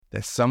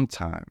that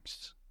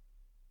sometimes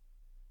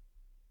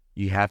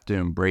you have to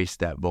embrace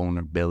that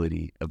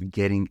vulnerability of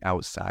getting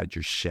outside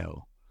your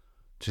shell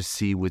to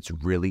see what's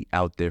really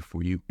out there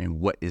for you and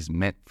what is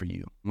meant for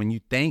you. When you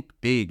think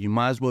big, you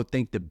might as well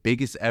think the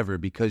biggest ever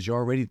because you're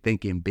already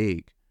thinking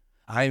big.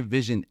 I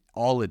envisioned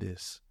all of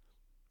this,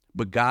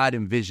 but God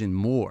envisioned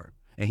more,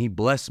 and he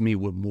blessed me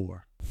with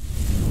more.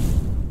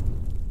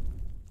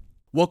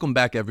 Welcome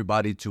back,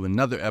 everybody, to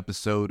another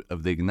episode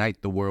of the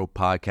Ignite the World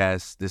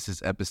podcast. This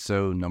is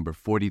episode number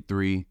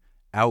 43,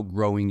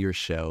 Outgrowing Your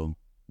Shell,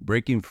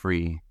 Breaking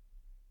Free,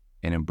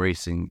 and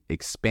Embracing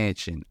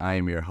Expansion. I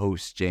am your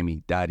host,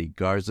 Jamie Dottie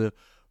Garza.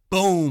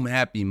 Boom!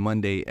 Happy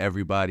Monday,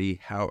 everybody.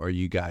 How are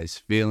you guys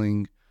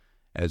feeling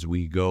as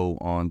we go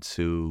on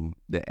to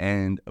the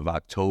end of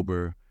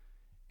October,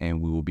 and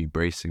we will be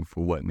bracing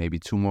for maybe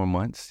 2 more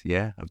months,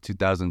 of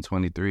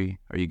 2023.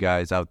 Are you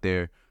guys out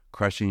there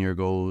crushing your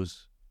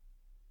goals?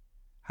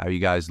 How are you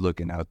guys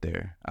looking out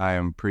there?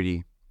 I'm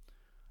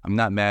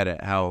not mad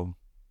at how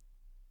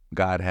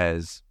God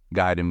has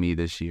guided me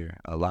this year.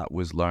 A lot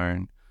was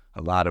learned,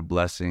 a lot of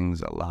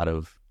blessings, a lot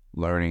of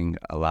learning,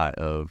 a lot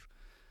of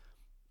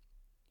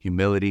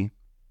humility,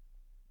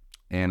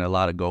 and a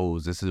lot of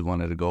goals. This is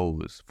one of the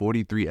goals.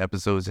 43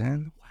 episodes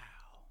in. Wow.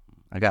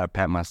 I got to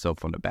pat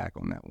myself on the back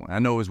on that one. I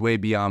know it's way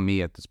beyond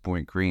me at this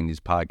point creating these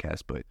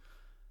podcasts, but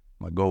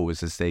my goal is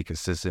to stay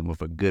consistent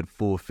with a good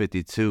full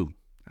 52.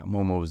 I'm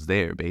almost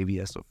there, baby.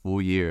 That's a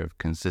full year of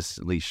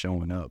consistently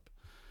showing up.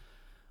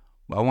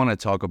 What I want to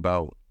talk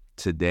about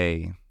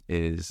today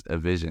is a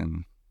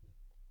vision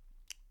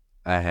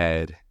I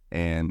had,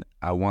 and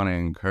I want to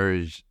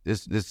encourage,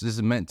 this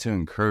is meant to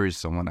encourage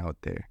someone out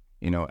there,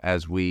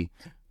 as we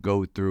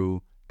go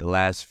through the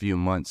last few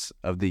months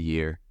of the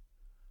year.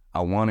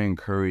 I want to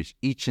encourage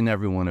each and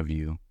every one of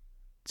you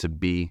to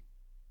be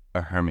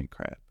a hermit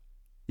crab.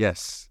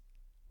 Yes,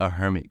 a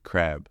hermit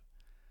crab.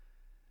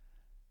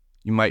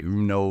 You might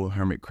know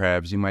hermit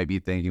crabs. You might be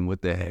thinking,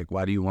 what the heck?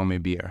 Why do you want me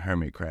to be a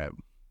hermit crab?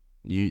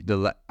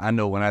 I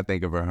know when I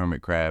think of a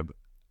hermit crab,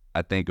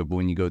 I think of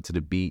when you go to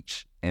the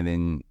beach, and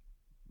then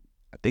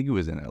I think it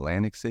was in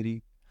Atlantic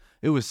City.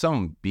 It was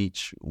some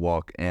beach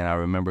walk, and I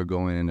remember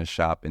going in a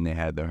shop, and they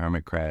had the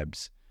hermit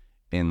crabs,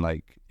 and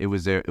it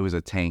was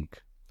a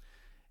tank,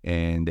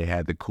 and they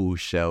had the cool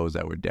shells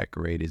that were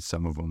decorated.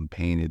 Some of them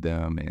painted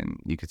them, and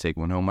you could take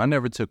one home. I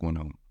never took one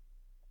home.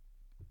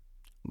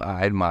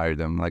 I admired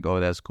them, oh,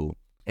 that's cool.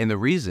 And the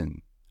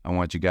reason I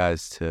want you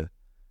guys to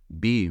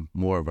be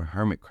more of a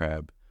hermit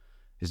crab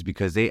is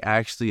because they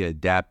actually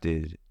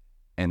adapted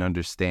and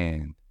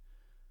understand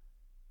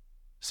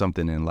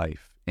something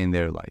in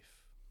their life.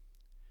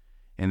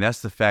 And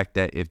that's the fact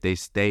that if they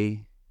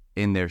stay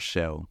in their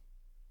shell,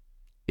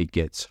 it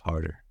gets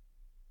harder.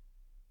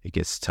 It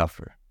gets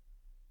tougher.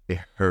 It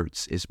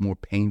hurts. It's more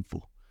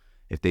painful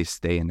if they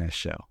stay in that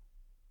shell.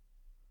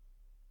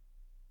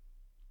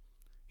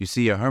 You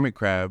see, a hermit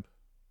crab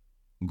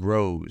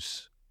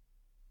grows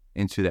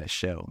into that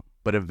shell,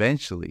 but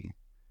eventually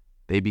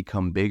they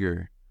become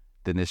bigger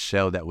than the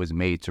shell that was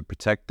made to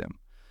protect them.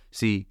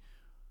 See,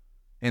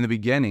 in the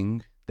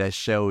beginning, that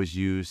shell is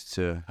used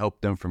to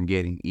help them from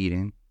getting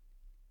eaten.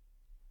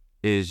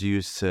 It is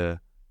used to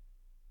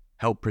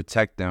help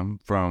protect them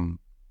from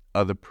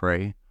other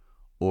prey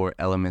or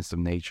elements of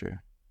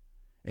nature,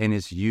 and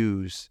it's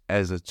used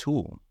as a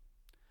tool.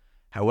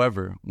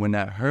 However, when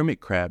that hermit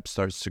crab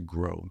starts to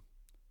grow,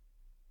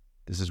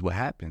 this is what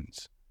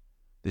happens.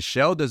 The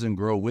shell doesn't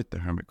grow with the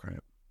hermit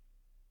crab.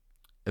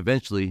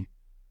 Eventually,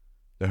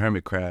 the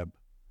hermit crab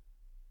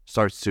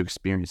starts to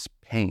experience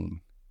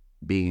pain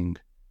being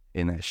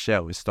in that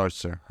shell. It starts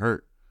to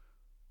hurt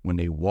when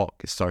they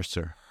walk. It starts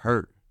to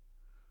hurt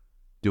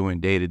doing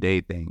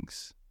day-to-day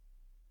things.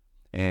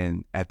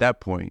 And at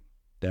that point,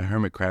 the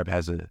hermit crab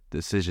has a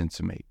decision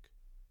to make.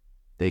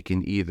 They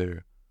can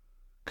either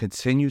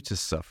continue to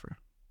suffer,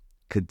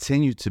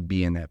 continue to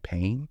be in that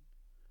pain,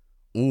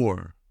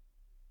 or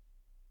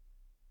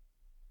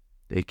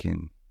they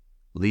can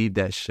leave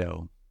that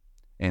shell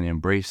and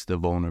embrace the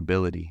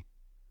vulnerability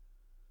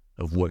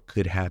of what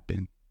could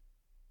happen,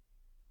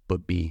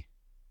 but be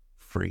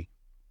free.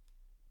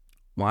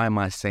 Why am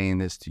I saying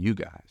this to you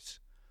guys?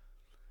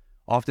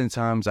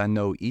 Oftentimes, I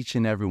know each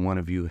and every one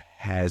of you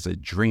has a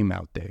dream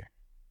out there.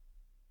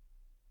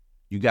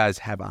 You guys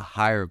have a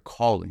higher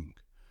calling.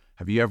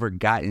 Have you ever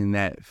gotten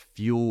that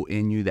fuel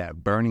in you,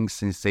 that burning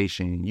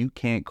sensation? You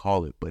can't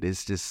call it, but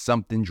it's just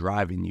something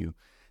driving you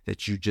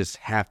that you just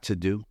have to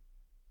do.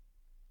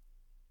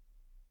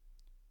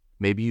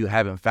 Maybe you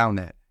haven't found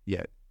that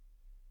yet.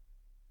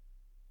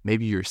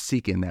 Maybe you're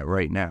seeking that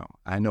right now.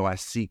 I know I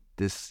seek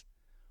this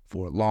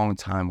for a long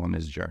time on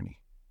this journey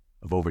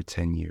of over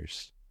 10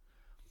 years.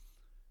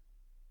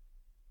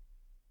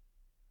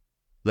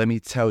 Let me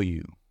tell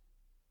you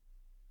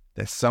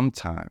that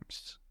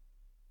sometimes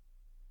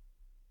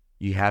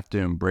you have to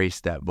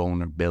embrace that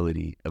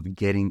vulnerability of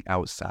getting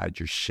outside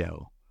your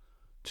shell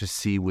to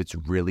see what's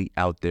really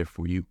out there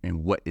for you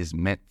and what is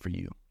meant for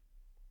you.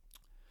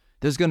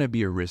 There's going to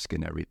be a risk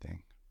in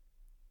everything.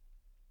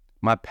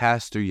 My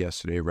pastor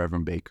yesterday,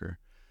 Reverend Baker,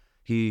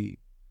 he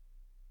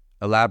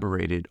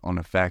elaborated on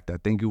the fact, I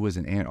think it was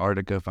in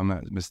Antarctica, if I'm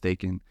not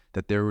mistaken,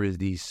 that there were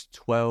these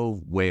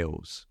 12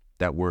 whales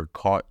that were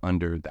caught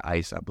under the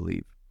ice, I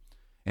believe.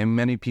 And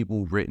many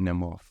people written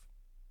them off,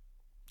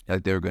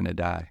 like they were going to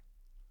die.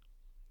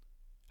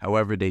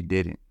 However, they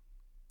didn't.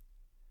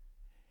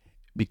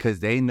 Because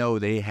they know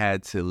they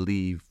had to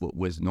leave what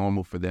was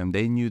normal for them.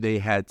 They knew they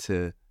had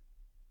to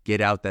get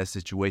out that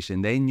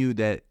situation. They knew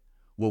that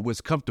what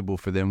was comfortable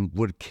for them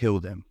would kill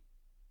them,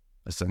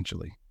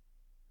 essentially.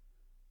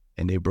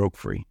 And they broke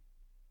free.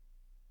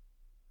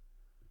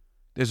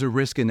 There's a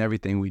risk in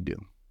everything we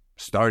do.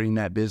 Starting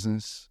that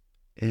business,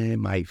 it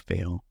might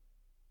fail.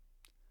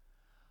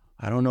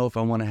 I don't know if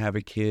I want to have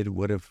a kid.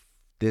 What if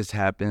this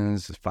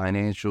happens,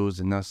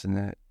 financials and this and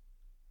that?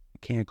 I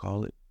can't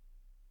call it.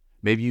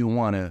 Maybe you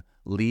want to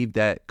leave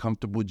that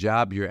comfortable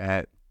job you're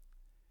at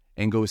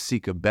and go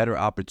seek a better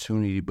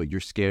opportunity, but you're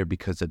scared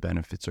because the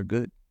benefits are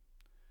good.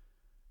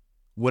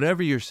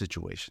 Whatever your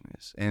situation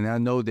is, and I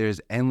know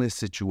there's endless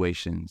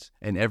situations,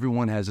 and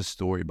everyone has a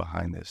story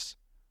behind this,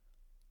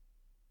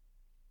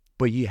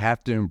 but you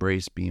have to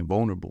embrace being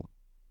vulnerable.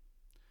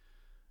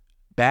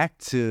 Back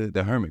to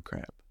the hermit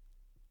crab.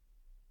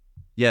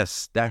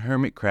 Yes, that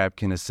hermit crab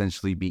can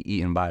essentially be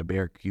eaten by a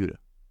barracuda.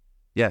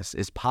 Yes,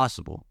 it's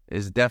possible.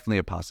 It's definitely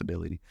a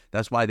possibility.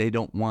 That's why they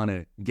don't want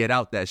to get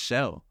out that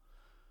shell.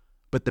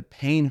 But the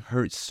pain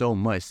hurts so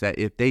much that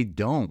if they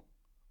don't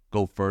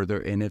go further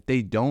and if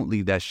they don't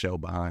leave that shell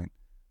behind,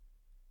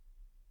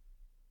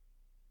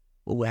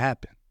 what would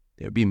happen?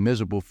 They'll be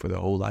miserable for their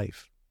whole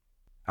life.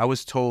 I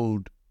was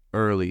told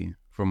early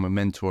from a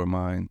mentor of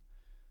mine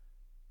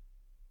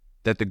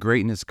that the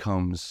greatness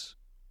comes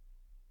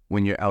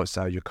when you're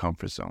outside your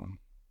comfort zone.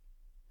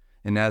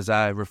 And as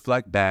I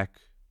reflect back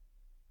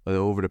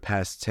over the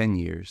past 10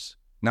 years,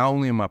 not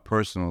only in my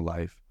personal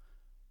life,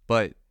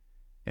 but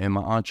in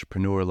my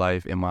entrepreneur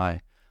life, in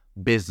my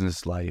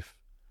business life,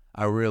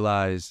 I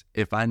realized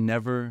if I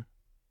never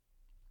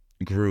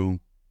grew,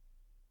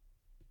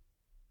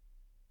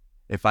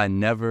 if I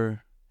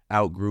never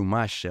outgrew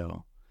my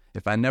shell,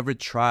 if I never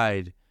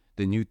tried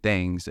the new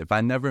things, if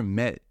I never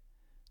met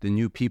the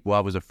new people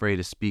I was afraid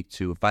to speak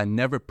to, if I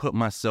never put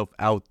myself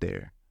out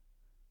there,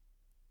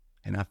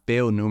 and I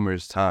failed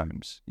numerous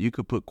times. You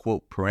could put,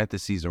 quote,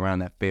 parentheses around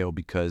that fail,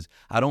 because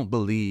I don't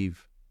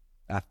believe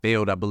I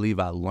failed. I believe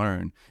I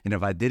learned. And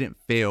if I didn't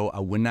fail, I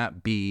would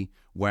not be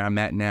where I'm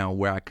at now,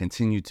 where I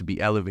continue to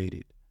be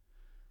elevated.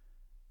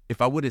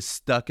 If I would have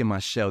stuck in my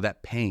shell,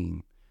 that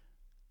pain,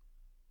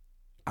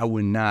 I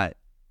would not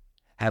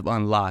have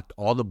unlocked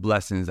all the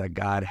blessings that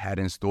God had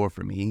in store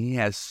for me. He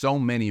has so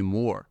many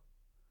more.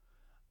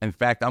 In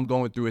fact, I'm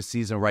going through a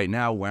season right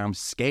now where I'm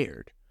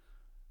scared.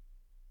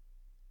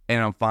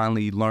 And I'm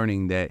finally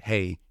learning that,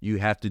 hey, you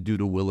have to do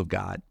the will of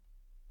God.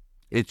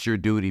 It's your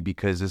duty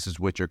because this is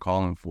what you're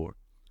calling for.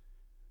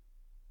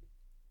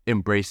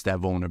 Embrace that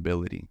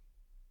vulnerability.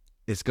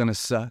 It's going to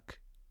suck.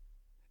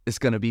 It's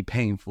going to be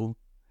painful.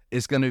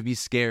 It's going to be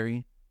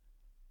scary.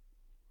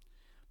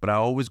 But I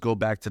always go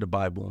back to the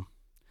Bible.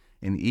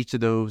 And each of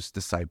those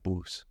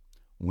disciples,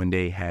 when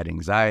they had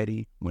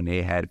anxiety, when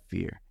they had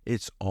fear,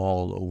 it's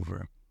all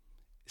over.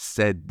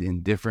 Said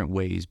in different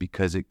ways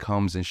because it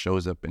comes and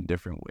shows up in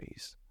different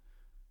ways.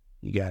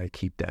 You got to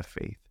keep that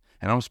faith.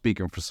 And I'm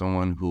speaking for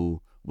someone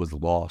who was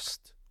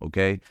lost,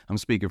 okay? I'm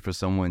speaking for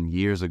someone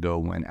years ago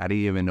when I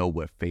didn't even know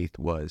what faith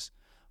was.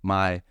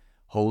 My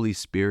Holy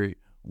Spirit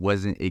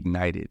wasn't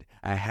ignited.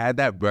 I had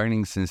that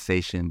burning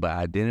sensation, but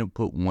I didn't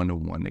put one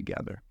and one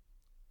together.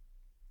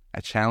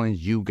 I challenge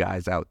you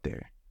guys out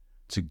there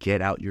to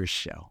get out your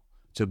shell,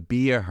 to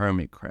be a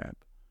hermit crab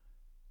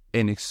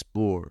and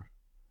explore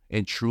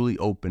and truly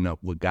open up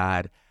what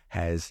God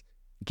has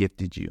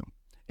gifted you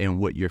and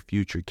what your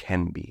future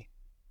can be.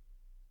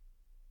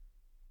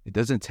 It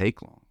doesn't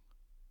take long.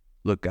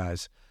 Look,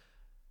 guys,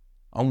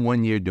 I'm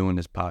 1 year doing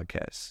this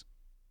podcast.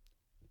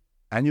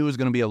 I knew it was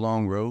going to be a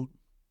long road,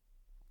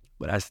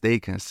 but I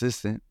stayed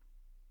consistent.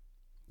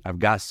 I've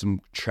got some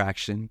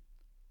traction.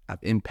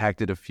 I've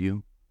impacted a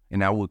few,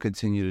 and I will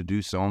continue to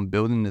do so. I'm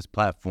building this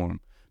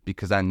platform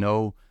because I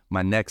know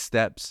my next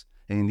steps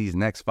in these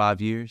next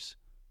 5 years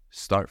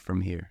start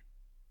from here.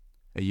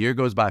 A year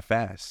goes by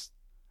fast.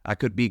 I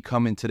could be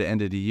coming to the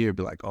end of the year,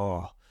 be like,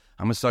 oh,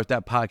 I'm going to start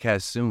that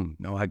podcast soon.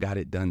 No, I got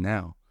it done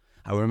now.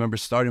 I remember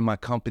starting my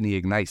company,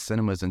 Ignite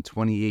Cinemas, in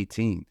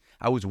 2018.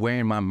 I was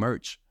wearing my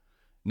merch.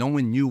 No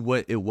one knew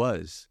what it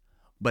was.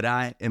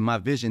 But in my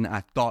vision,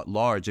 I thought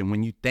large. And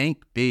when you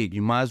think big,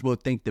 you might as well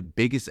think the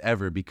biggest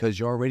ever because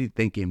you're already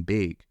thinking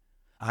big.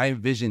 I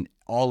envisioned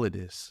all of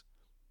this.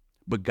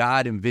 But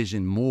God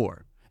envisioned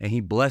more, and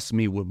he blessed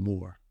me with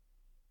more.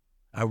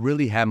 I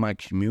really have my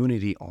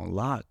community on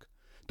lock.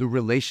 The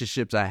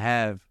relationships I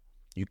have,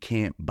 you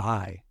can't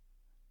buy.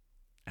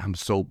 I'm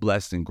so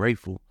blessed and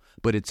grateful,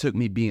 but it took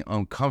me being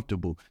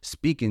uncomfortable,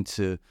 speaking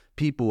to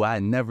people I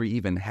never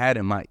even had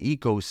in my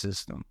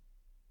ecosystem,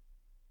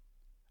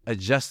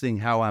 adjusting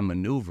how I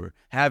maneuver,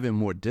 having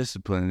more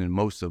discipline, and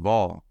most of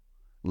all,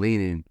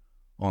 leaning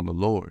on the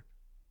Lord.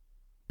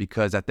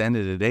 Because at the end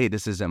of the day,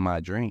 this isn't my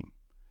dream.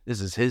 This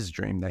is his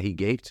dream that he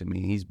gave to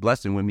me. He's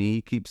blessing with me.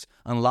 He keeps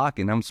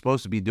unlocking. I'm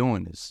supposed to be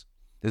doing this.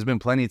 There's been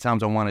plenty of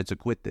times I wanted to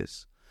quit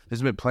this.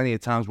 There's been plenty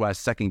of times where I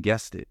second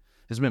guessed it.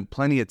 There's been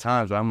plenty of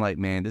times where I'm like,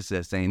 man, this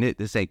ain't it.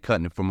 This ain't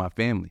cutting it for my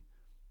family.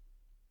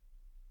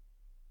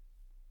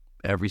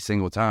 Every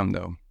single time,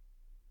 though,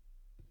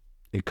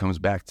 it comes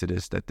back to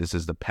this, that this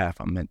is the path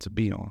I'm meant to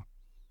be on.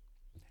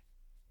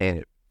 And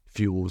it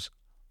fuels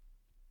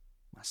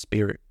my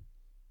spirit.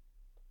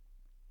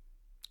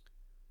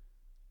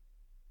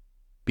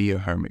 Be a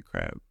hermit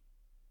crab.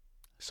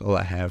 That's all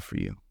I have for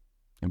you.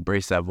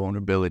 Embrace that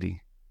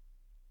vulnerability.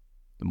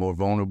 The more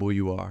vulnerable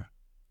you are,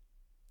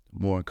 the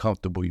more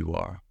uncomfortable you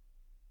are,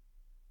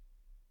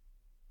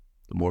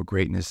 the more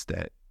greatness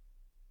that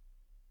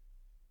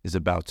is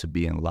about to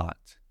be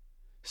unlocked.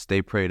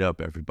 Stay prayed up,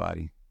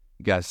 everybody.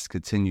 You guys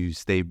continue to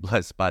stay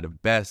blessed by the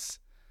best.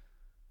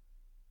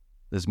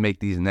 Let's make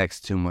these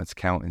next 2 months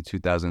count in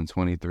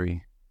 2023.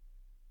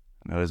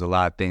 I know there's a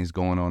lot of things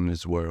going on in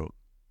this world.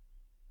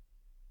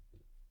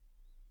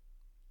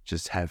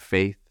 Just have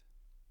faith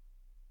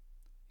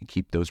and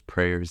keep those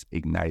prayers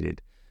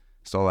ignited.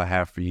 That's all I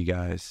have for you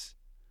guys.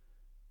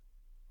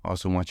 I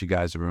also want you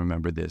guys to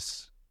remember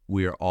this.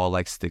 We are all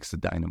like sticks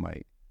of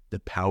dynamite. The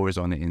power's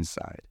on the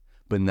inside,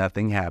 but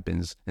nothing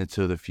happens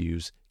until the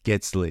fuse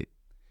gets lit.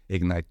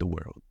 Ignite the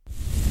world.